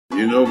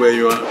You know where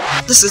you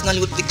are? This is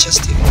Nollywood Pictures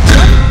TV.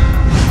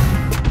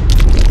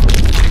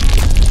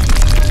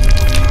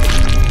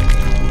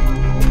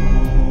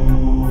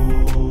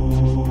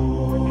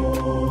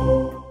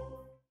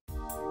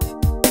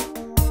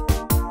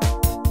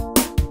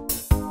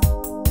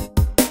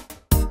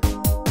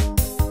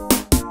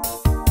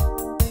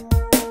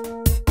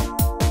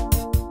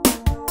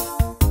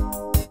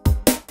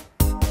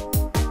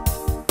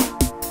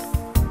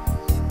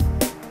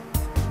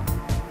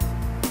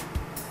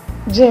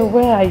 Jay,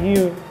 where are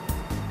you?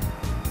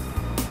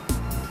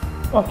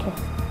 Okay.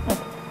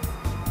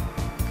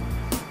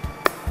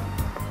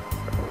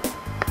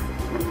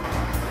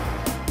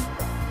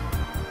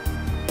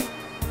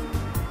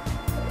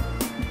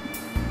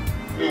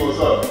 Hey, what's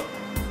up?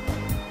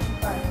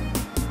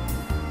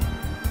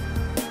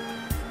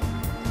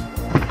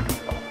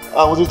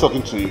 I wasn't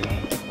talking to you.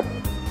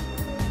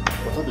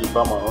 What's up, the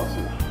barman? What's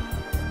it?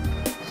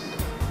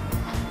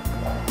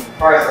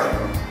 Hi, sir.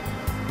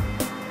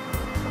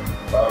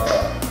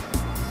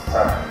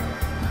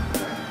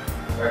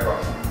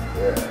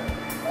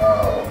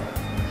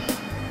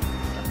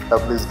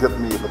 Please get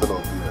me a bottle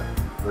of beer.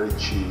 Very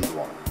chilled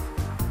one.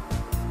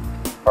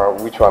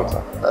 Which one,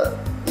 sir?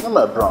 You know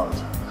my brand.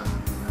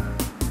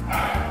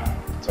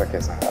 It's okay,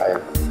 sir.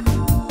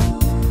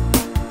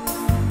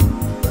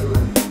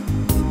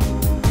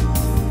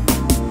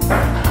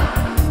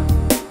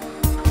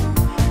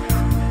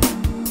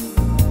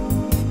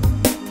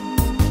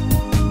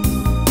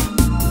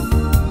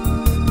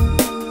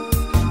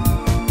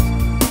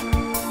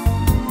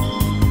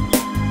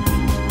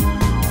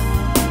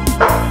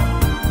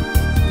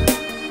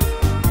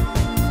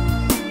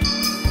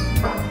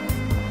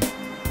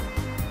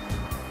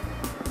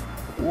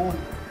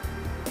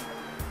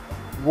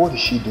 What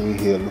is she doing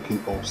here looking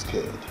all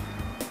scared?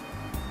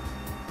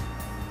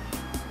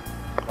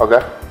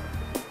 Okay.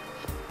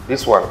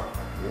 This one.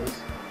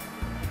 Yes.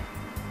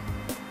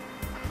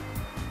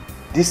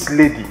 This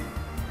lady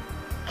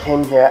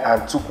came here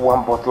and took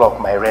one bottle of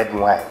my red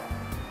wine.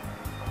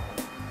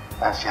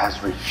 And she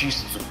has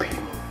refused to pay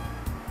me.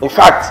 In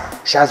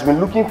fact, she has been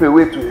looking for a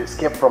way to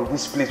escape from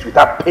this place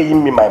without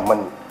paying me my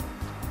money.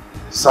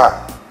 Sir,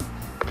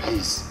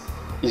 please,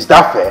 is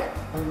that fair?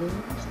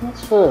 It's not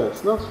fair.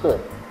 It's not fair.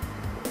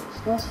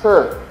 It's not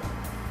fair.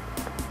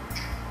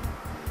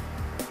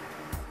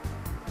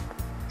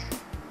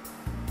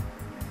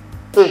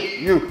 Hey,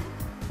 you.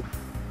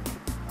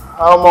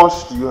 How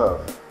much do you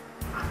have?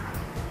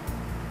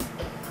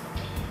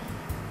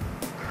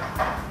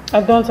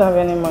 I don't have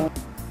any money.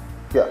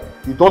 Yeah,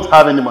 you don't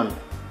have any money.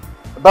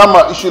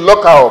 Bama, you should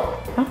lock her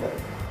up. Huh?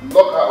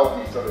 Lock her up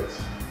in storage.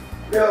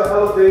 Yeah,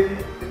 hello baby.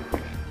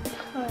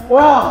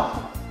 Wow.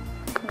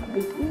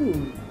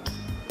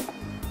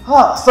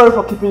 Sorry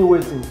for keeping you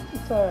waiting.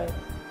 It's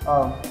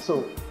alright.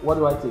 So what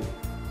do I take?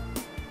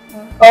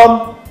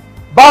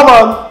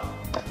 Barman,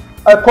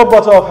 a quart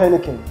bottle of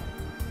Heineken.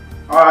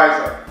 Alright,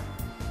 sir.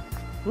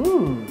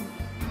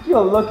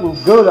 You're looking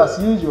good as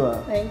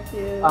usual. Thank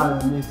you.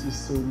 I miss you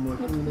so much.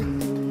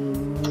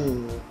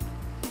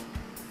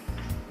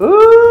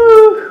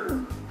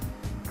 Ooh.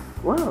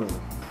 Wow.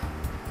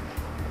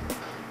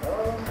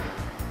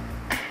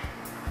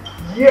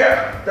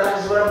 Yeah, that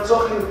is what I'm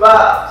talking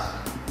about.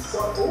 So,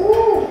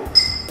 ooh,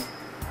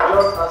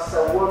 just as I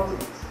want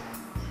it.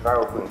 Should I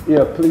open?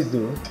 Yeah, please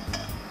do.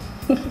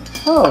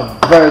 Oh,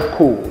 very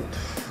cold.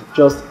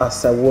 Just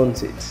as I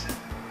want it.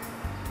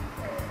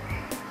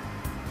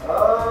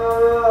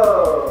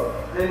 Oh,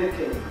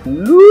 anything.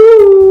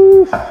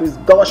 Look, it's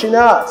gushing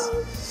out.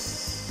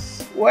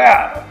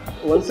 Wow.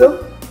 Want some?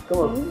 Come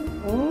on.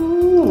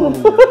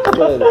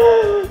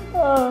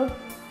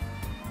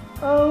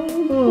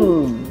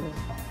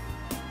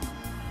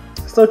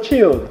 So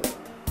chilled.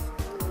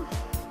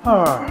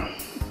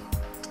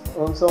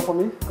 Want some for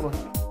me? Come on.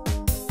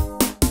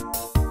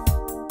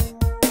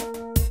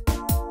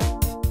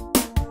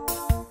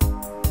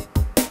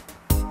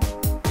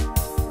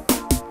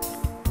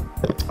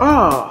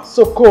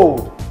 So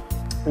cold.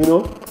 You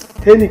know,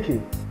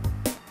 Heineken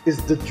is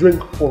the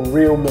drink for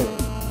real men.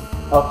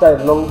 After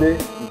a long day,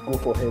 you go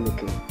for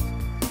Heineken.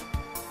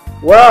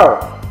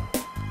 Wow!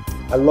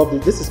 I love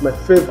it. This is my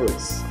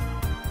favorite.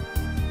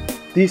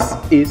 This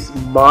is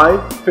my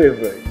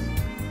favorite.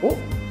 Oh,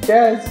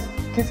 cheers!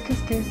 Kiss,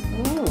 kiss, kiss.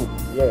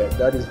 Yeah,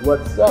 that is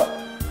what's up.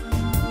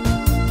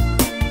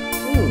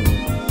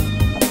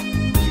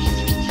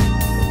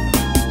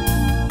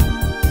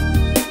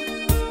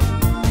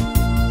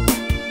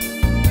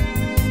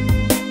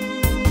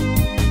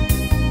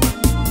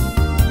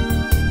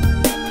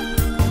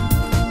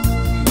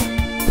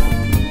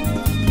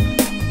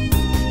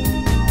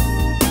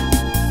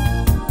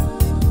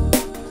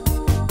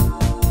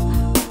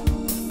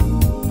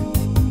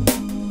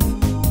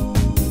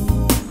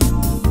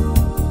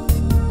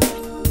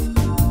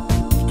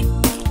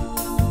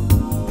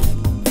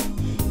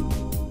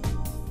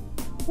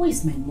 Where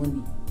is my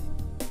money?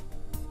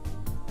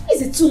 Where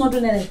is the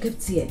 200 naira I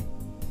kept here?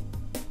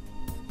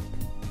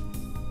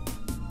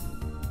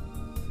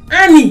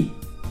 Annie!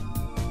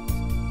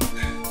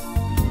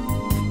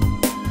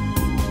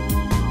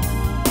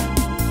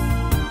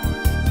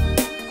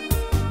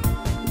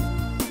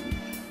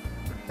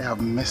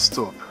 have messed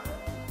up.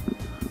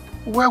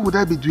 Why would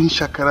I be doing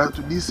shakara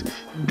to this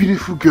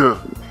beautiful girl?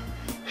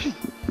 Hey,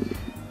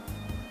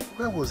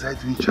 where was I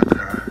doing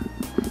shakara?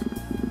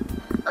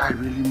 I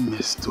really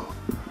messed up.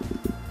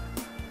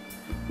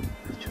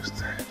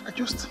 I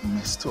just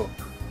messed up.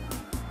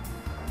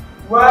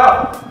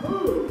 Wow!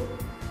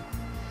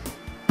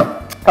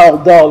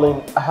 Oh,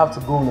 darling, I have to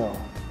go now.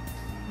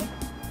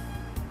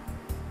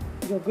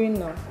 You're going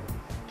now?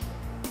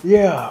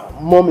 Yeah,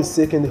 mom is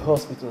sick in the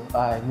hospital.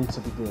 I need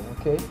to be there,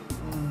 okay?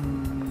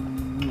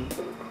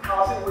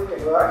 I'll see you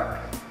weekend,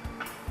 alright?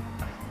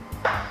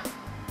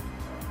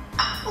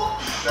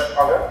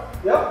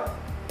 Yeah?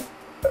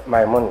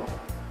 My money.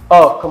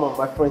 Oh, come on,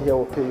 my friend here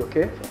will pay you,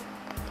 okay?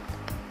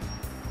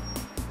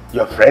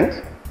 Your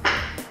friend?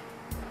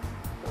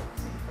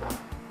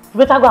 You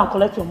better go and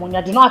collect your money.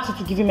 I do not ask you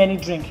to give him any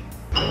drink.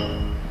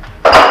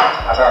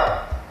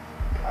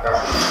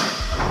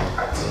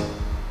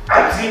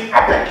 Auntie,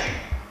 I beg you.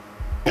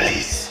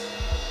 Please.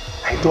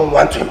 I don't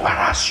want to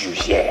embarrass you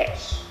here.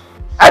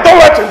 I don't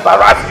want to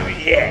embarrass you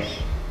here.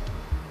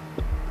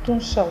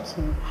 Don't shout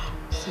me.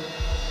 See,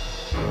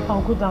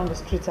 I'll go down the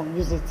street and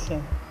use it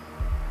here.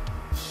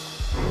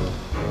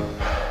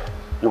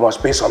 You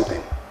must pay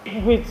something.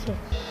 Wait.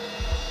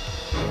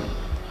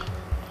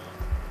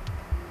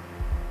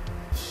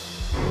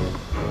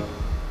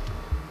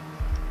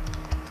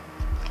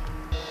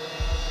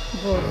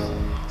 Boss,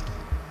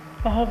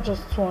 I have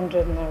just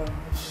 200 naira.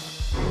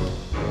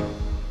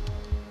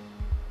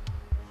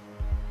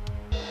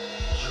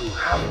 You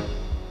have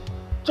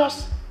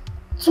just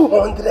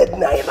 200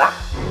 naira?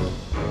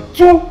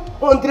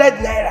 200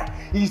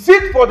 naira? Is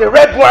it for the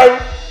red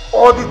wine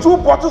or the 2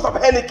 bottles of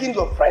Heineken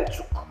your friend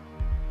took?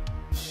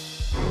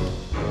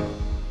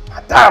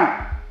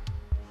 Madam,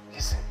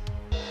 listen,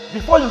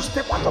 before you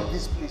step out of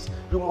this place,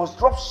 you must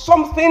drop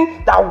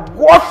something that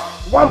worth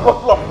 1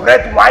 bottle of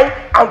red wine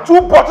and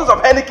 2 bottles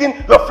of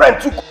Heineken your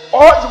friend took.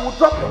 Or you will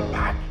drop your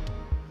bag,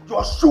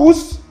 your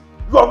shoes,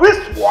 your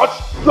wristwatch,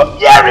 your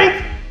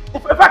earrings,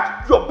 in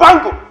fact, your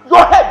bangle,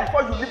 your hair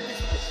before you leave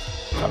this place.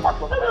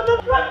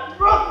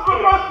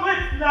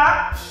 Wait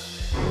now.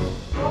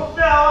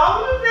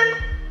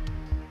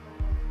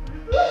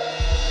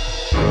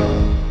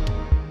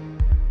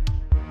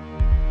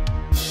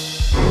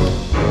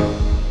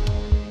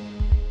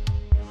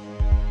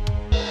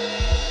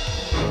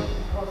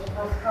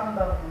 Calm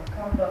down,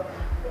 calm down.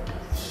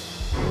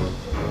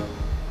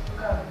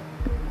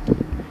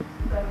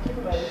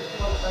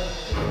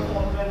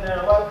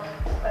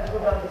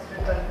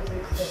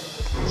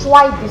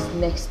 Try this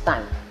next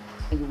time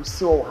and you will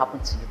see what will happen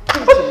to you.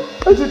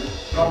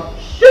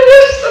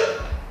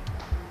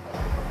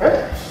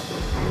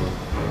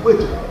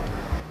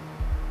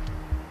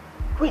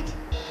 Wait.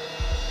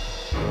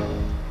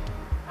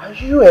 Are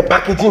you a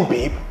packaging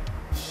babe?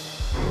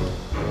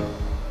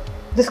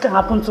 This can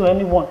happen to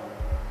anyone.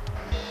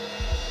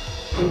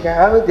 It can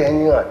happen to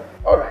anyone.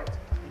 Alright.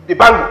 The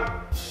bangle.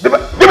 Give me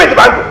the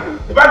bangle.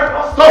 The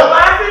bangle. Stop.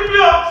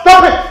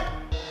 Stop it.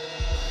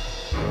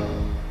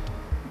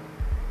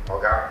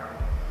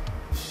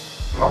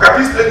 Okay,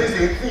 this lady is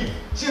a thief.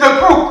 She's a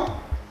crook.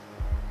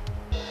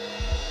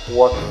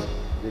 What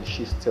did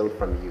she steal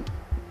from you?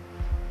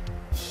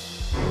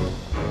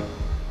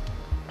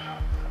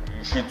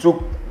 She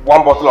took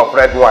 1 bottle of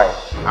red wine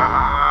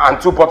and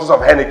 2 bottles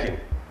of Heineken.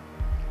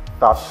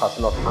 That has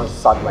not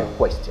answered my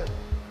question.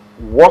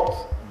 What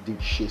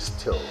did she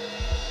steal?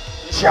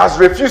 She has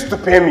refused to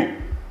pay me.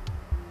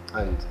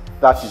 And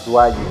that is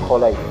why you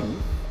call her a thief?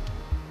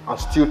 And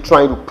still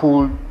trying to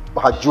pull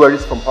her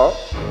jewelries from her?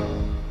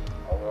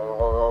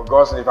 Oh,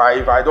 God, if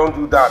I don't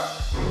do that,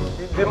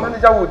 the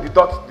manager will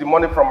deduct the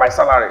money from my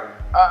salary.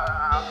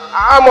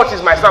 How much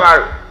is my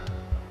salary?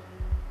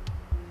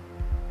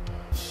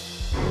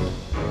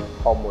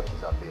 How much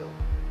is her bill?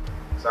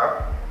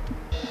 Sir?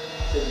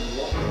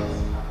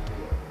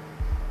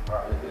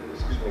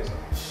 Excuse me, sir.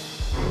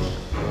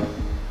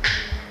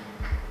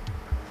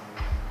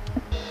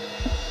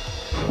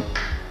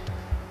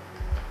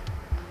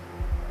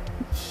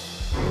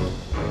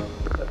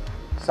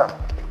 Sir,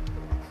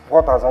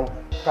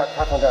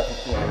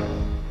 4,550 naira.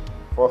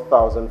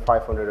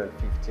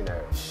 4,550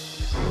 naira.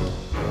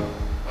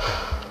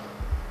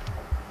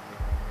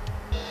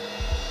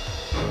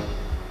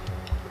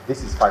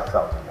 This is 5,000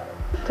 naira.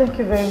 Thank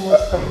you very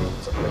much, sir.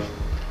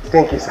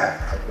 Thank you, sir.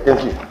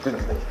 Thank you.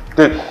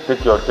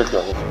 Take your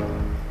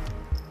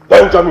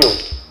Don't jump me.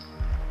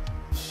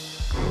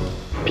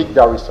 Pick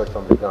that wristwatch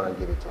from the ground and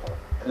give it to her.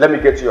 Let me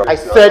get you. I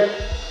said,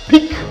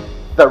 pick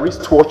the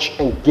wristwatch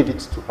and give it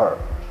to her.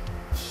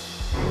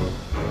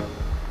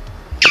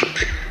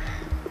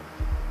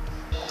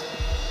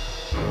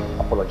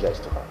 Apologize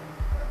to her.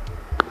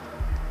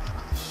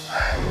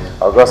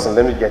 Augustine,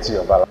 let me get you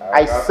your ballot.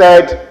 I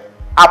said,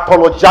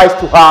 apologize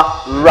to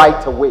her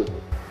right away.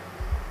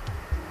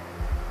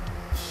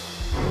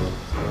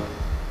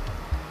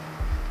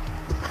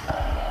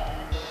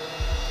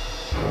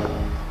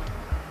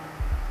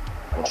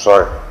 I'm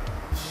sorry.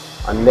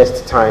 And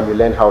next time you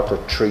learn how to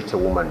treat a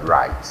woman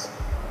right.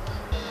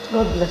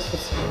 God bless you,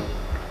 sir.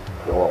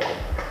 You're welcome.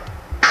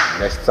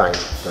 Next time,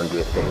 don't do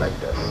a thing like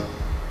this.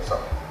 Yes, sir.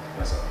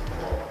 Yes, sir.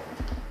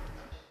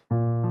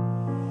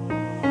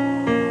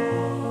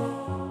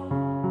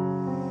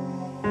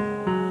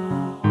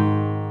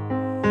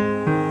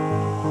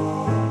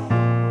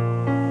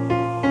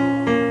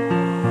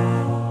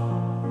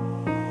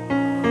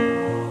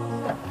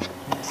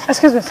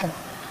 Excuse me, sir.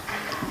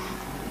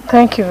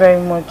 Thank you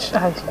very much.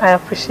 I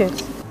appreciate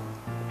it.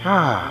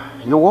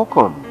 You're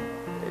welcome.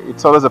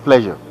 It's always a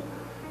pleasure.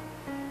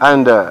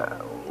 And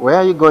where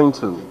are you going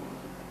to?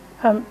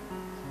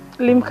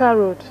 Limca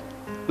Road.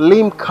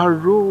 Limca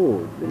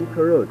Road. Limca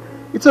Road.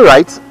 It's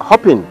alright.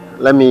 Hop in.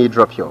 Let me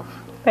drop you off.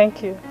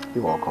 Thank you.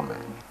 You're welcome,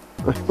 man.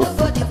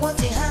 Nobody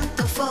wants a hand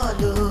to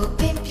follow.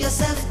 Pimp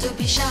yourself to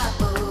be sharp.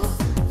 Oh.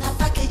 Now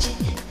packaging,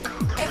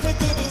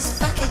 everything is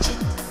packaging.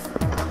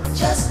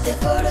 Just the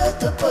photo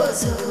to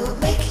pose. Oh.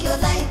 Make your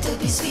line to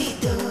be sweet.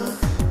 Oh.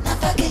 Now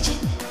packaging,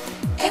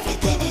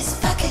 everything is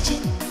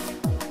packaging.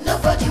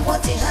 Nobody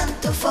wants a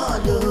hand to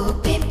follow.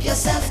 Pimp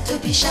yourself to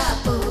be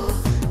sharp. Oh.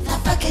 Now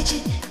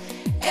packaging,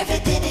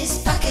 everything is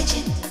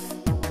packaging.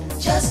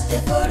 Just the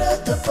photo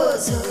to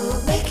pose.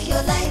 Oh. Make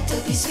your line to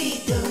be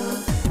sweet.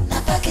 Oh.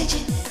 Now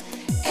packaging.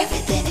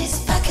 Everything is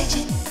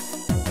packaging.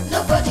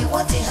 Nobody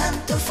wants a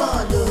hand to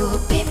follow.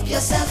 Pimp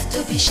yourself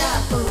to be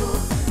sharp. Oh.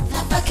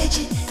 Now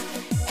packaging.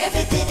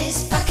 Everything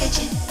is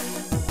packaging.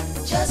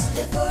 Just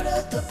the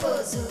photo to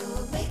pose.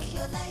 Oh. Make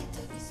your life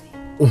to be sweet.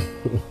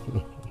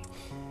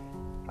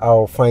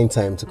 I'll find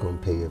time to come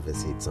pay you a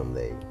visit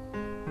someday.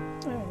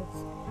 Alright.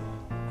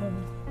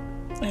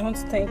 I want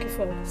to thank you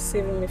for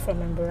saving me from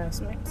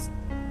embarrassment.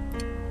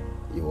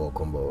 You're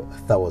welcome, but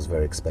that was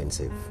very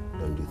expensive.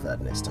 Don't do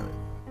that next time.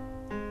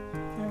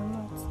 I'm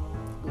not.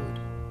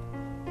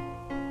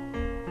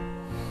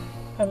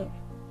 Good.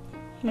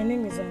 My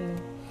name is Ini.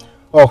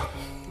 Oh,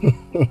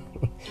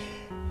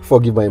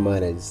 forgive my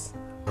manners.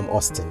 I'm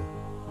Austin.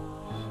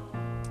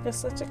 You're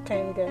such a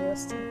kind guy,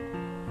 Austin.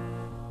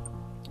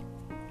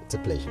 It's a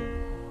pleasure.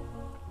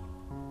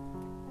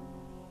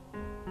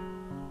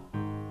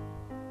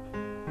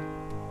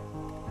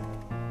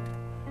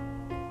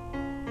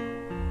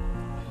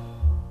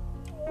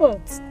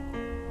 What?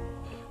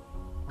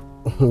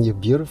 You're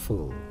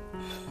beautiful.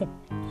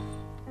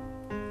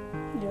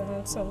 You're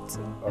handsome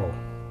too. Oh,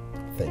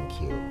 thank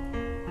you.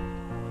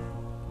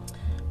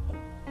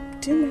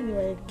 Do you mind if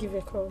I give you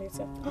a call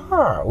later?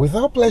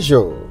 Without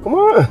pleasure. Come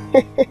on.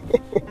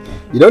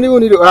 You don't even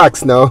need to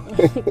ask now.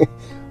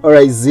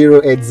 Alright,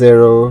 080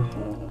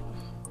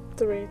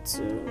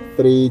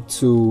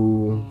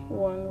 32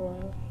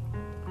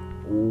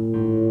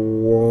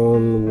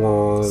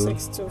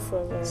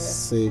 11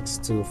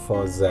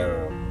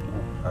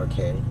 6240.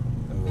 Okay.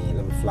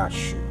 Let me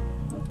flash you.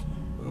 Okay.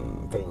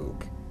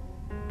 Think.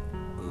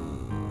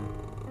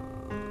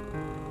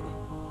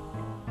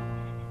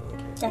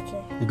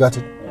 Okay. You got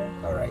it?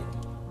 Yeah. Alright.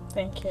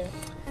 Thank you.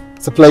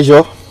 It's a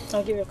pleasure.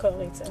 I'll give you a call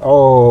later.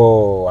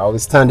 Oh, I'll be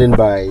standing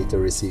by to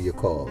receive your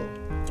call.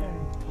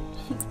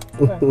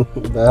 Alright.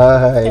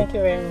 Bye. Thank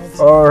you very much.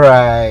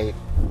 Alright.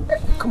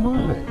 Come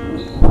on.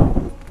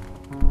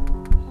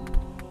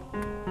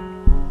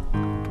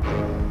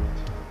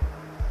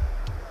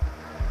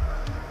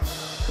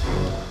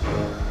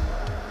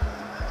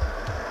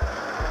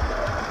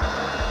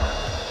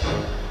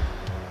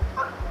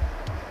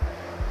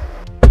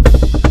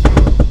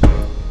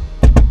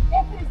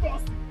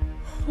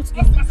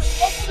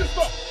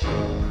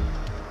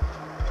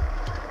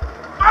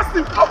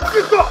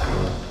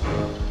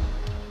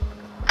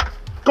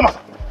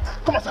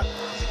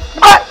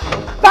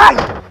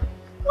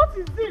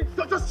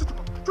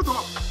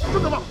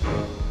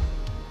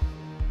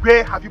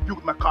 Where have you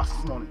built my car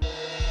this morning?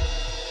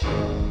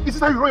 Is this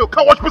how you run your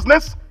car wash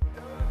business?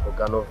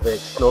 Oga, no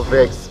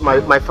vex.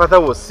 My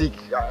father was sick.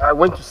 I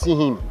went to see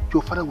him.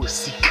 Your father was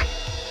sick.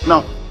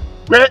 Now,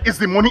 where is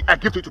the money I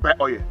gave to you to buy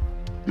oil?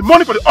 The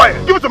money for the oil,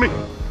 give it to me.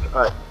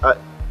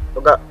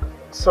 Oga,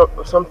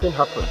 something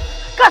happened.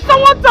 Can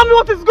someone tell me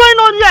what is going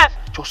on here?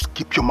 Just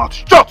keep your mouth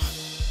shut.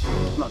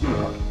 Now, give me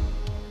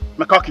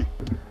my car key.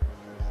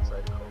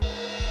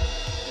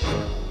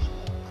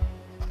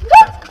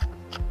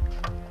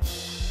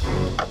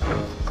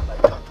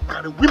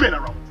 Carry women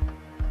around.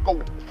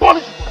 Go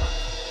punish you for that.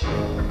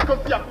 Come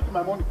here and take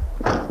my money.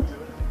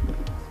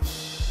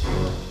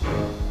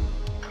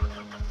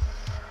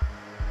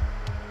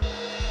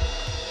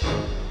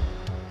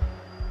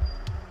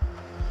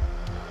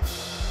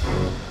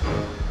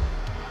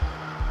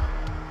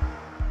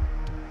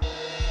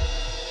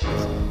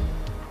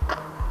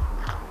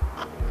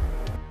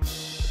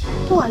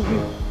 Who are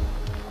you?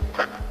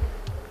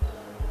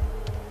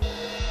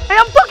 I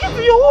am talking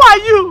to you. Who are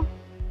you?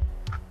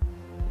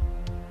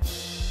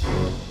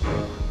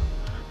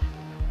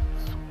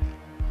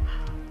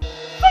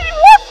 So you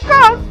wash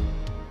cars?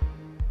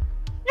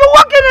 You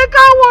work in a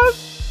car wash?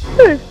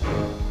 Hey.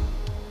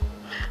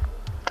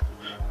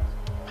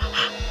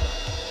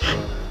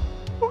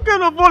 What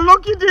kind of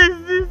unlucky day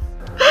is this?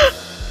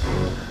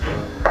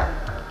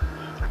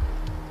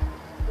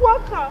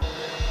 Worker.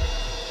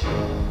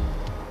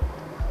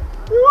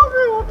 You work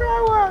in a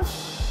car wash?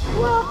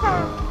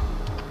 Welcome.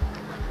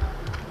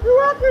 You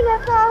work in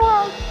a car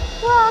wash.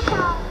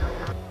 Welcome.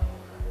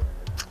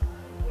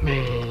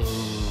 Man,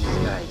 this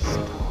guy is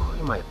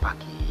spoiling my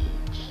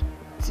package.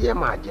 See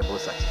my jebo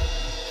certificate.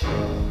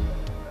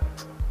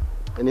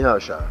 Anyhow,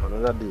 Sha,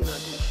 another day,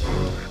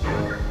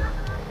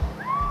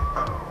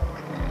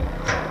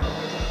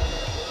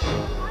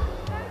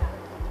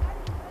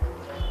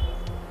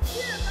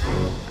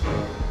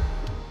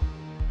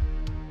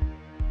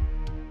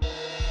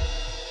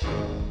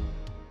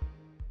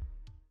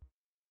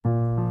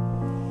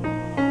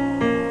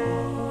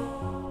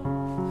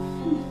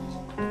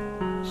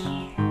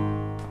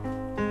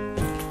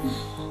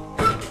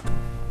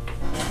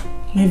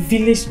 My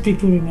village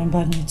people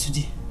remembered me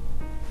today.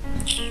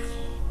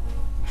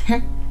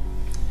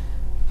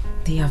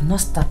 They have not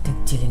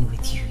started dealing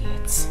with you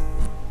yet.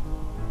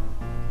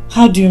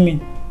 How do you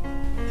mean?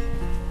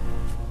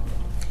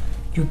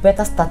 You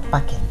better start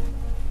packing.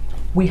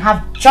 We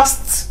have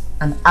just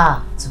an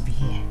hour to be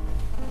here.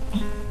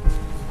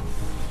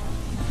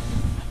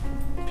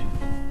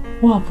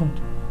 What happened?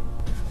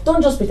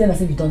 Don't just pretend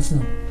as if you don't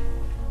know.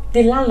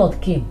 The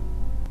landlord came.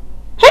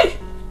 Hey!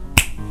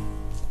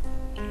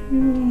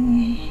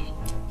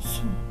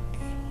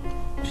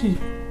 So,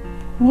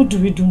 what do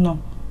we do now?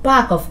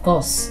 Pack, of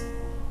course.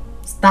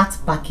 Start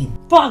packing.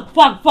 Pack.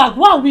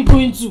 Where are we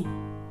going to?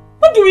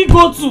 Where do we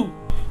go to?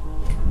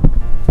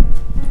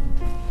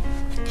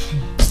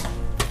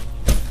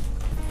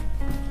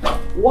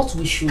 What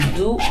we should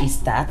do is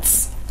that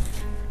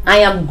I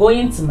am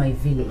going to my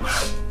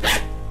village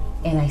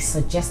and I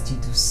suggest you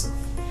do so.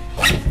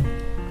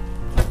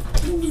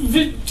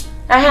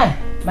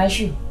 My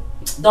shoe.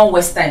 Don't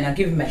waste time, I'll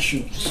give you my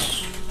shoe.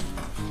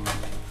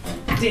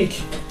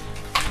 Take.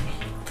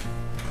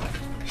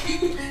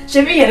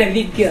 Shebi, you're a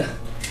big girl.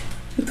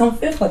 You can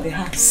pay for the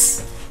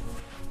house.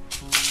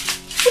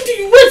 What do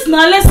you wait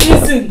now? Let's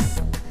listen.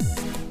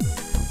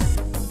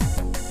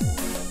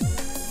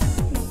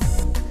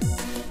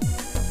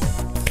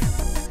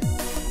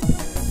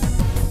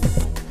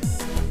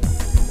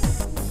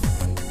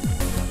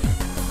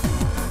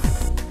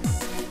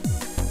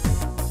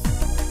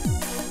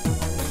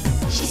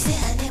 She say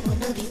her name will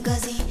no be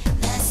Ngozi,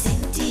 na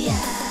Cynthia.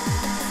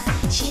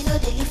 She know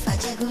they live for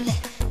Jegule,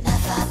 na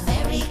for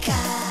America.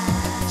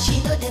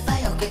 She know they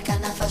buy okeka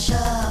na for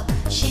shop.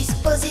 She's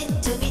posing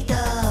to meet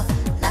up,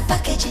 na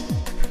packaging.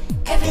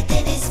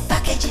 Everything is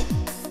packaging.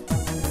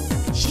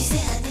 She say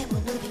her name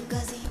will no be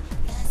Ngozi,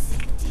 na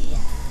Cynthia.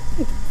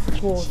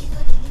 God. She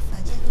know they live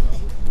for Jegule,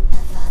 na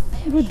for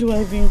America. Where do I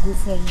even go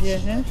from here?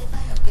 They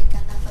buy okeka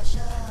na for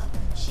shop.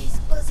 She's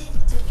posing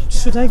to meet up.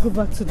 Should I go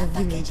back to the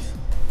village?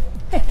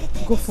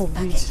 Go for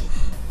bridge.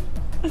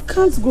 I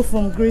can't go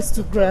from grace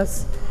to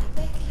grass.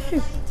 Hey.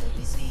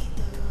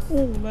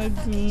 What will I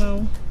do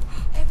now?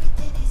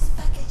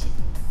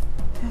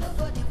 I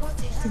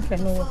think I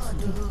know what to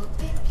do.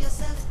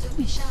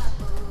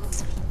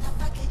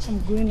 I'm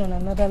going on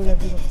another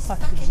level of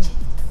packaging.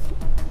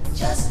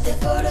 Just the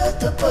photo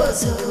to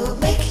pose, oh.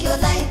 Make your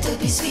life to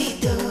be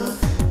sweet, oh.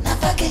 Now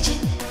packaging,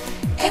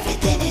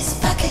 everything is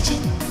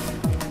packaging.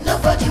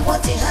 Nobody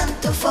wants a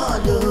hand to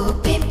follow.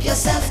 Pimp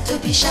yourself to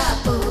be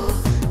sharp, oh.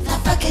 Now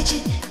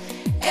packaging,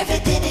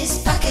 everything is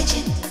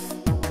packaging.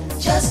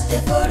 Just the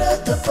photo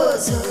to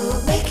pose,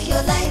 oh. Make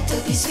your life to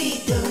be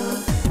sweet,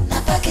 oh.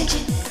 Now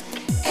packaging,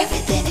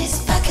 everything is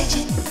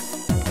packaging.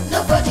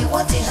 Nobody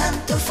wants a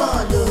hand to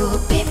follow.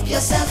 Pimp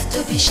yourself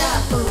to be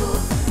sharp, oh.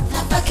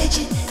 Now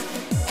packaging,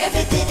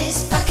 everything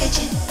is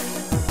packaging.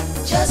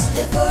 Just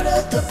the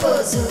photo to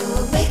pose,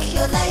 oh. Make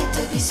your life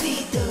to be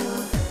sweet,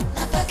 oh.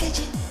 Now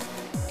packaging,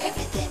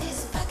 everything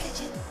is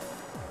packaging.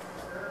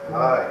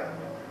 Hi.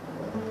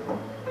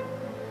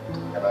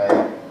 Can I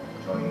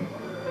join you?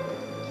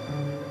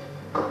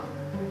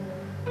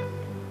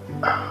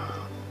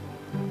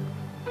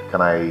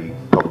 Can I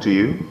talk to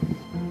you?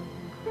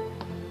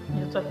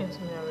 You're talking to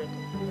me already.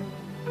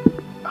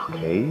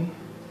 Okay.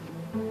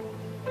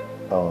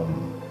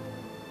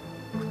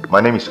 My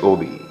name is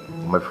Obi.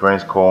 My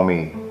friends call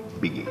me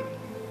Biggie.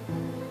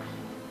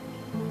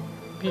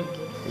 Biggie.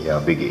 Yeah,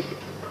 Biggie.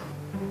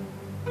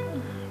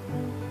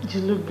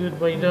 You look good,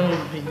 but you don't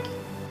look big.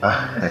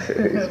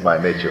 It's my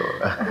nature.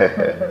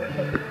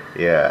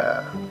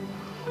 Yeah.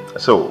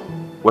 So,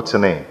 what's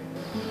your name?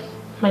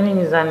 My name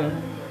is Annie.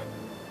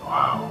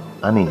 Wow.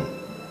 Annie.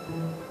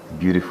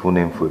 Beautiful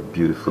name for a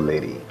beautiful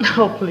lady.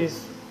 Oh,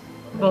 please.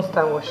 Don't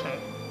start washing.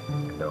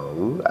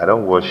 No, I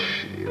don't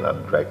wash in a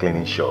dry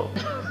cleaning shop.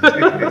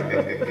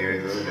 There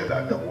is only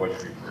that I can wash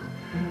people.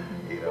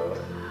 You know.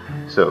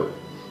 So,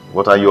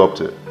 what are you up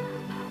to?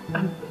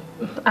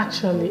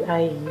 Actually,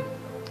 I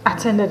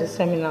attended a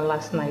seminar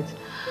last night,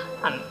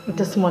 and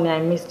this morning I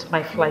missed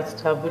my flight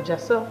to Abuja,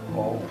 so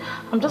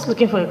I'm just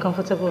looking for a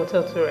comfortable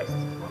hotel to rest.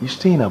 You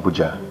stay in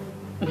Abuja?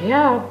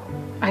 Yeah,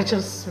 I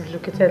just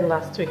relocated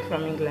last week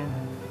from England.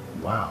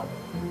 Wow.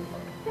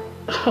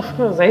 Of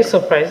course, are you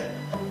surprised?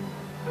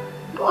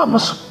 No, I'm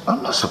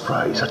not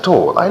surprised at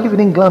all. I live in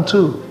England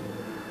too.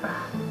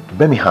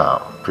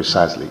 Birmingham,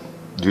 precisely.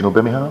 Do you know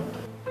Birmingham?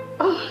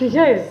 Oh,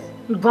 yes,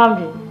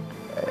 Bambi.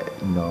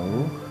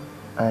 No,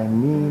 I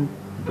mean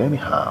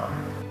Birmingham.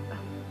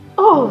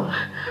 Oh,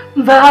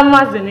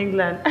 Bahamas in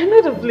England. I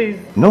know the place.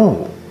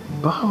 No,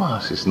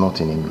 Bahamas is not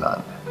in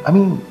England. I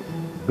mean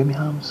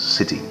Birmingham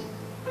City.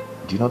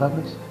 Do you know that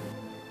place?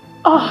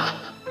 Oh,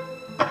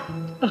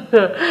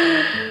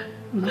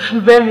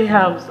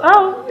 Birmingham's.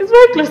 Oh, it's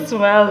very close to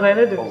my house. I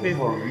know the place.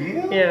 For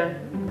real? Yeah.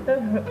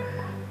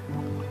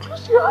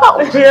 Close to your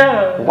house?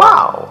 Yeah.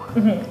 Wow,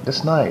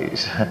 that's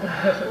nice.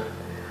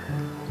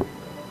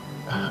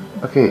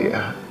 Okay,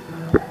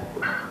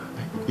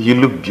 you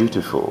look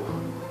beautiful.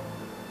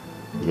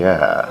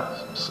 Yeah,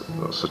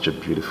 such a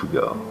beautiful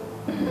girl.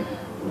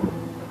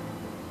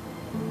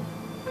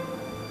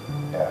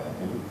 Yeah,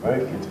 you look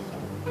very beautiful.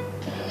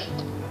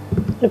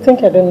 You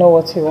think I don't know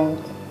what you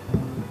want?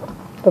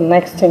 The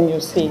next thing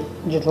you see,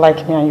 you'd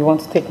like me and you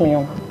want to take me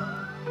home.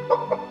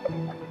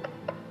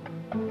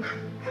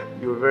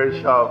 You're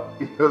very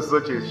sharp. You're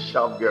such a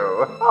sharp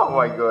girl. Oh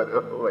my god,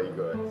 oh my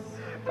god.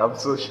 I'm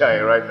so shy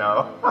right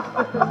now.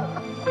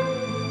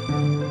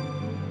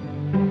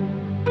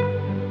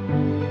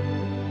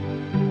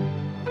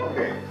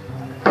 Okay.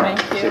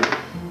 Thank you.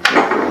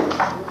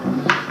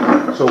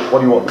 So, what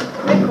do you want?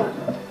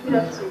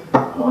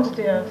 What do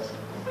they have?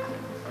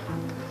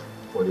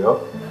 What do you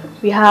have?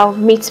 We have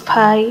meat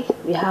pie,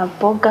 we have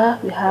burger,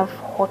 we have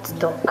hot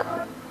dog.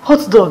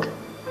 Hot dog?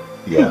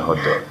 Yeah, hot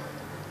dog.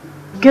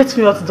 Get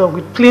me hot dog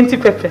with plenty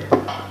pepper.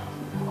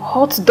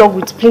 Hot dog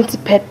with plenty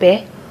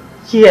pepper?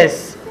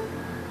 Yes.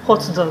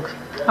 Hot dog.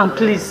 And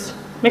please,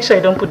 make sure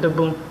you don't put the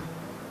bone.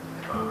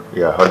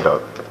 Yeah, hot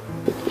dog.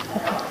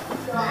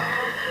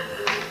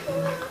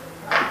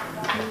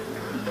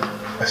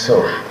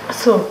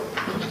 So,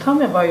 tell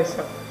me about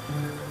yourself.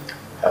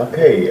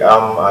 Okay,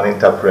 I'm an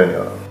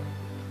entrepreneur.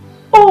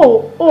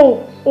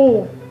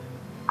 Oh.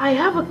 I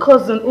have a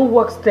cousin who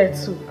works there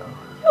too.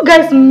 You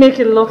guys make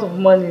a lot of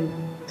money.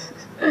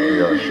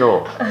 Yeah,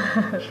 sure.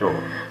 Sure.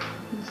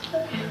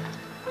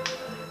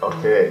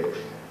 Okay.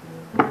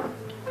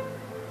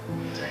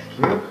 Thank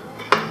you.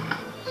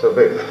 So,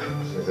 babe,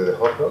 is it a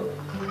hot dog?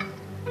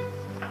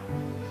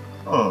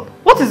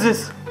 What is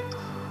this?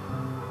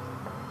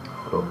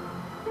 Hello?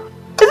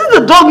 Is this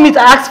the dog meat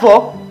I asked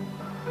for?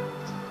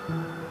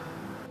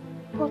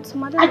 But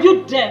madam... Are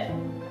you deaf?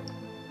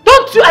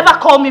 Don't you ever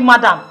call me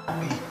madam.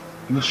 Hey,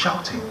 you're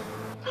shouting.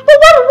 But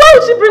why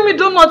would she bring me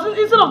donuts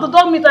instead of the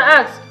dog meat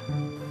I asked?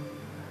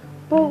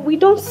 But we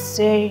don't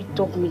sell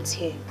dog meat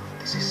here.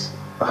 This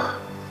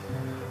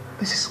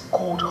is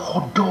called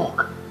hot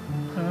dog.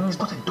 It's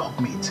not a dog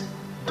meat.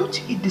 Don't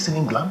you eat this in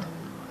England?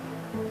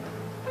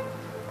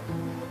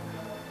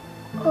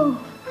 Oh,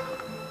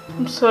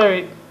 I'm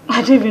sorry.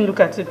 I didn't even look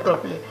at it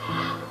properly.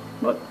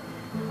 But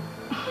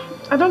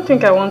I don't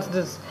think I want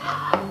this.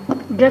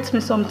 Get me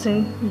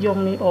something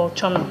yummy or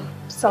chummy.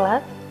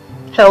 Salad?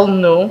 Hell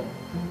no.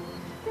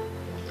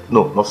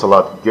 No, not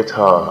salad. Get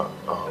her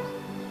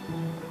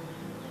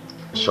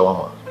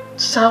shawarma.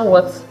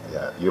 What?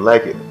 Yeah, you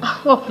like it?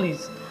 Oh,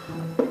 please.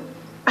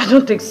 I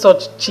don't take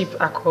such cheap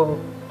alcohol.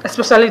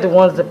 Especially the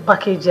ones that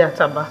package here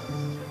at Aba.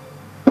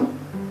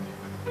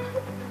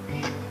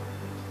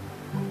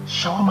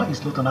 Shawarma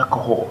is not an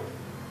alcohol.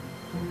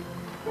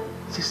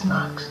 It's a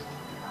snacks.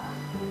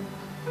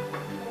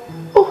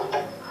 Oh.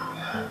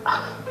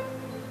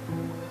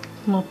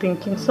 Not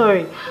thinking.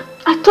 Sorry.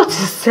 I thought you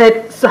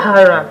said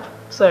Sahara.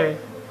 Sorry.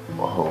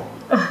 Oh.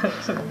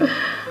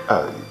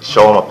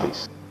 Shawarma,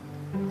 please.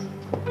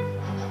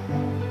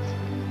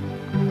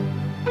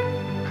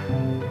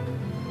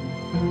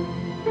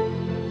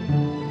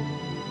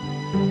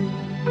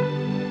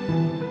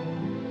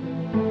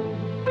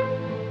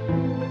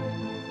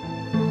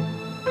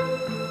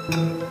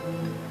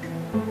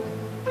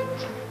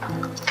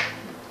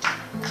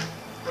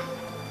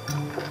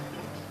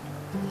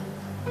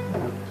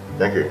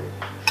 Thank you.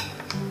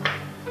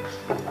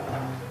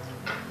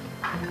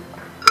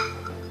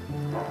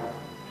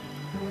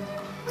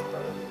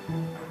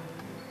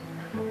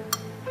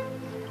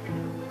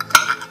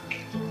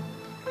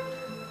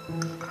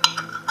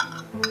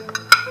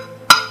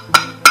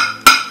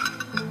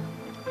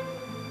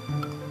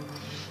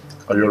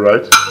 Are you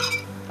alright?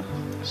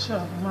 Sure,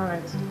 I'm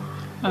alright.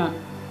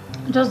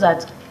 Just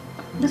that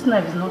this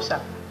knife is not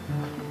sharp.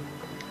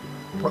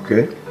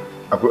 Okay.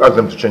 I could ask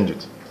them to change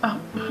it. Oh,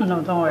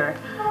 no, don't worry.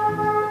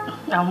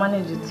 I'll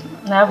manage it.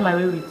 I have my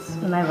way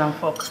with knife and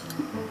fork.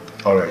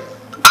 Alright.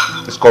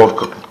 It's called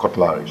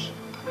cutlery.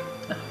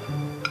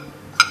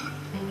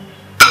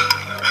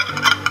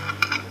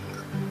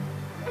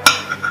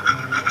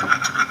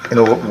 You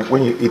know,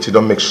 when you eat, you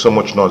don't make so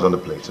much noise on the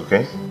plate,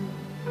 okay?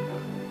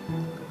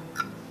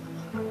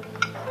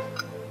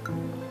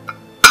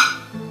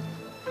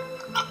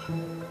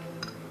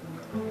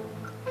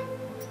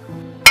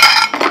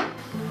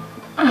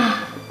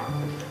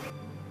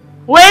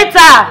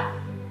 Waiter!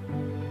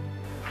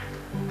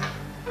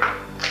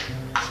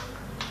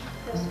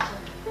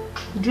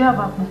 Do you have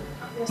apple?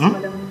 Yes,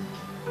 madam.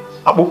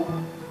 Apple?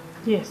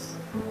 Yes.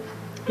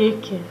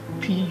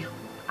 A-K-P-U.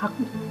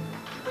 Apple.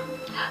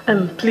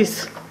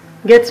 Please,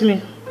 get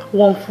me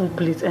one full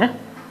plate, eh?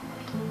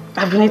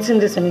 I've been eating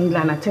this in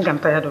England. I think I'm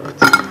tired of it.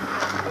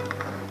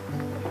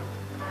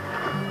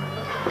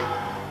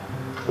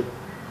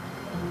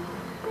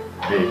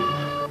 Babe,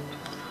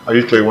 are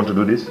you sure you want to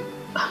do this?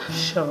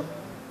 Sure.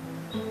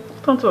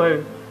 Don't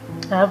worry.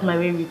 I have my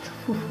way with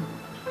fufu.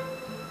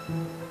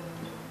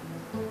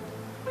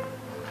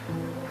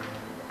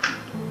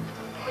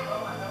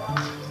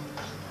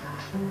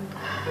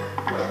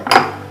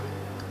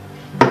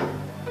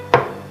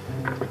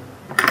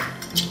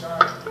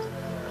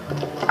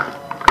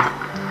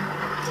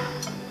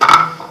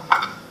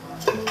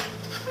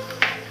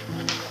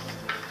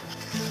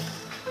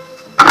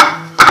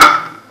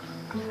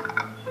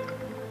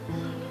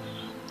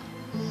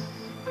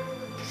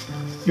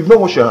 You've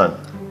not washed your hand.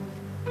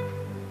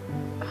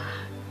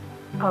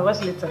 I'll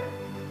wash later.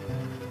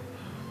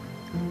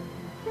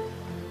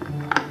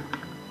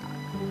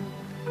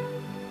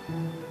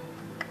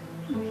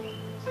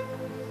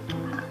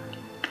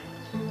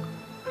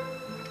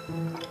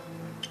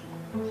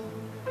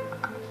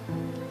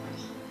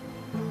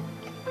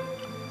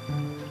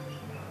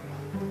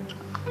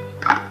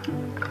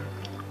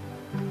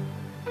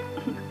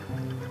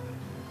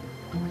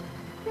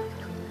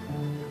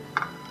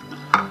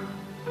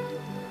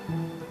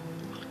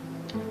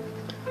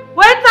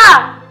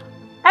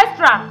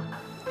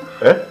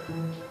 Eh?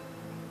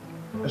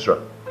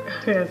 Extra.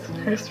 Yes,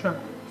 extra.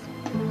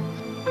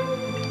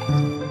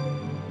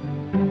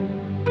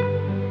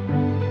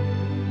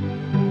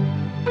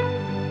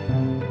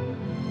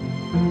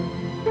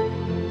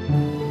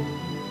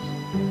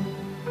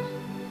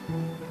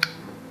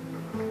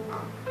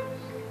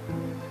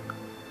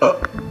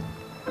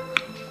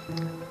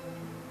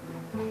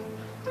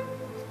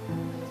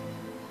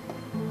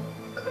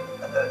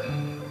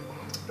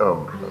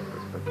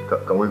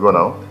 Can we go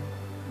now?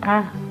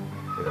 Ah.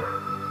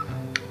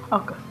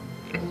 Okay.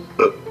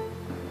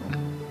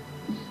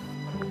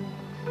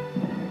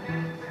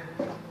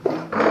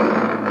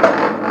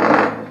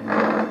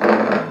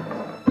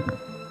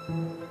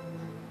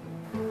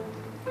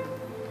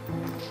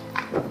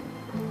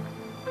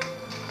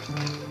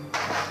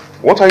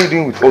 What are you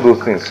doing with all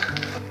those things?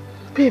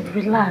 Babe,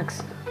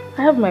 relax.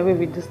 I have my way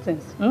with these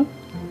things.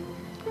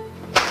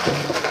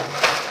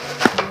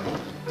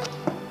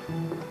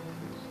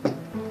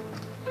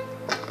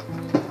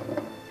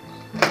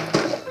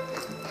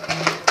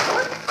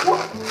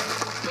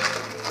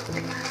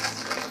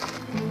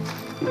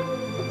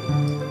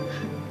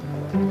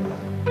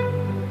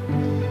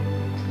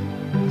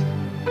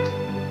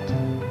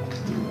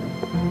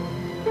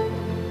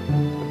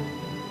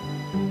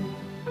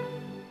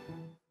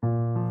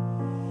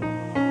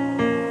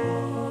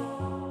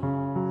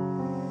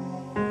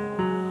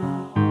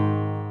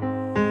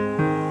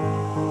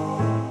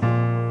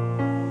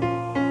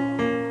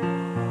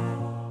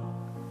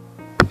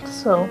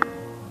 So,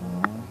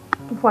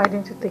 why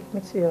didn't you take me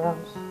to your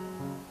house?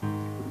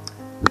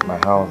 My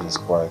house is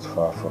quite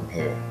far from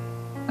here.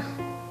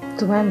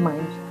 Do I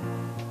mind?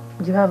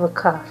 You have a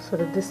car, so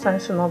the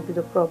distance should not be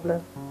the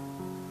problem.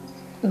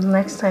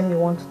 Next time you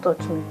want to touch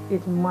me,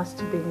 it must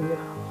be in your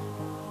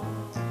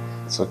house.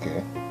 It's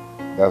okay.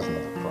 That's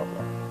not a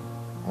problem.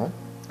 Huh?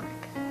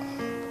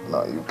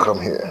 Now you come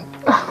here.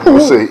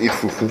 You say eat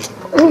fufu.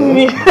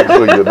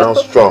 So you're now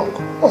strong.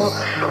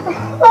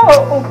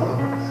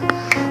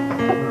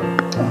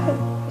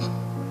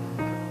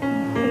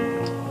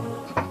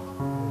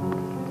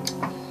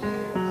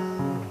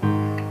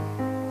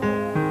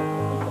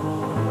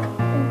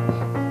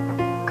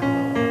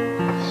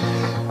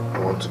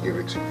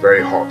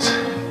 Very hot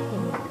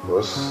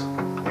because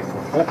the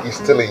fufu is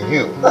still in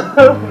you.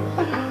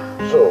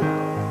 So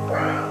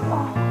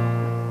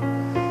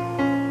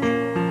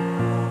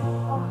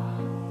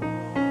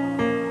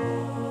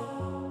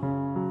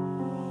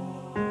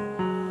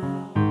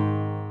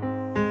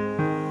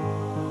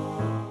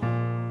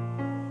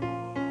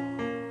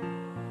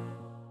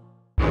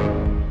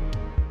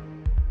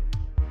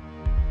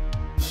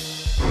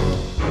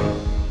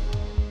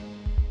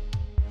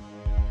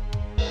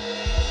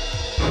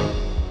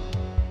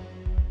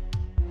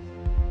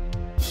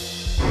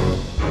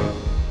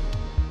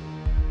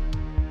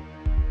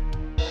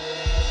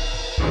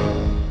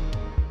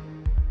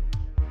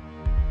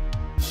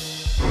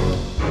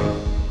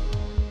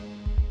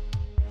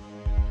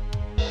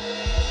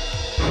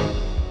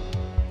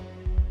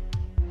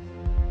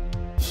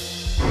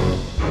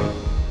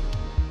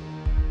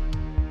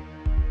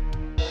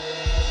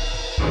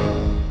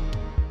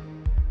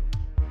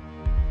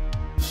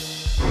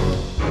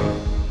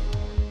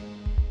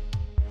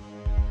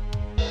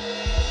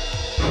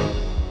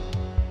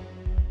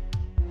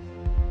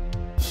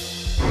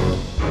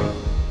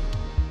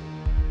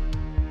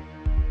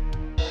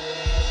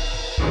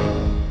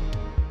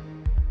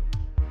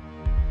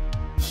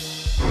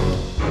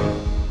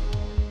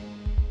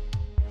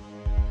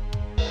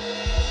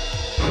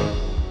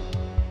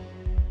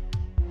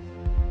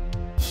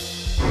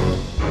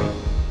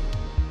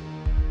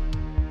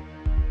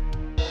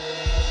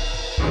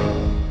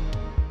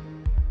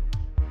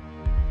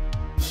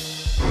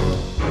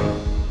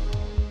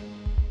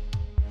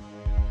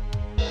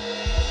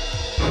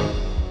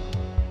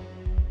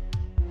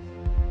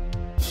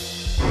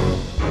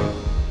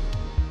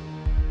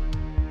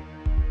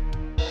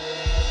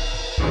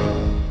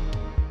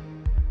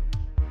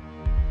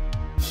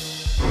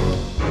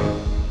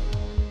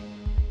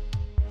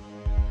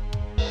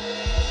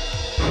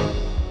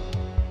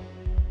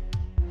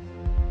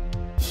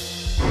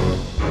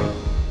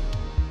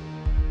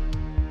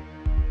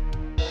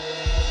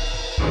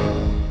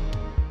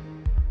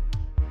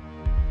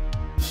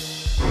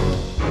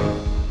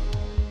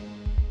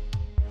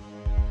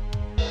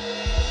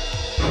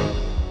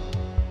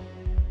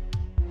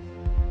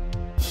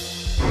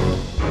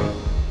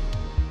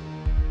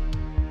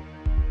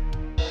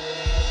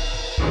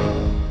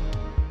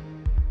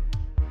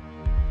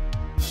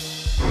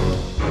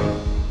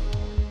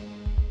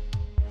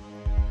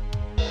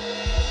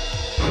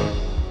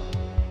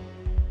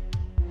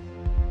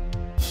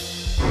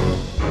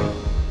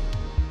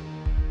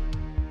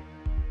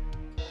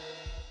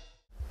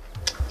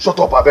Shut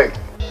up, I beg.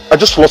 I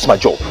just lost my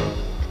job.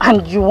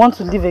 And you want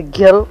to leave a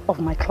girl of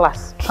my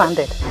class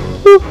stranded?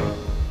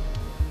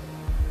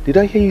 Did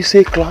I hear you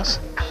say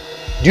class?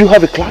 Do you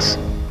have a class?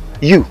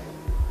 You.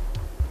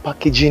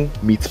 Packaging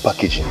meets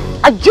packaging.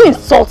 Are you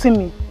insulting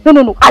me?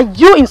 No. Are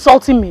you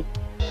insulting me?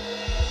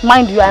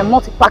 Mind you, I am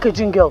not a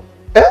packaging girl.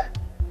 Eh?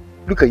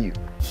 Look at you.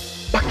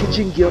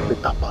 Packaging girl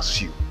better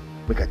pass you.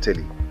 Make I tell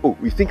you. Oh,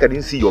 you think I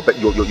didn't see your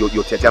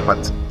tia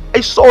pants?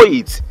 I saw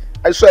it.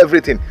 I saw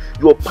everything.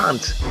 Your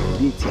pants,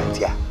 they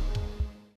tia.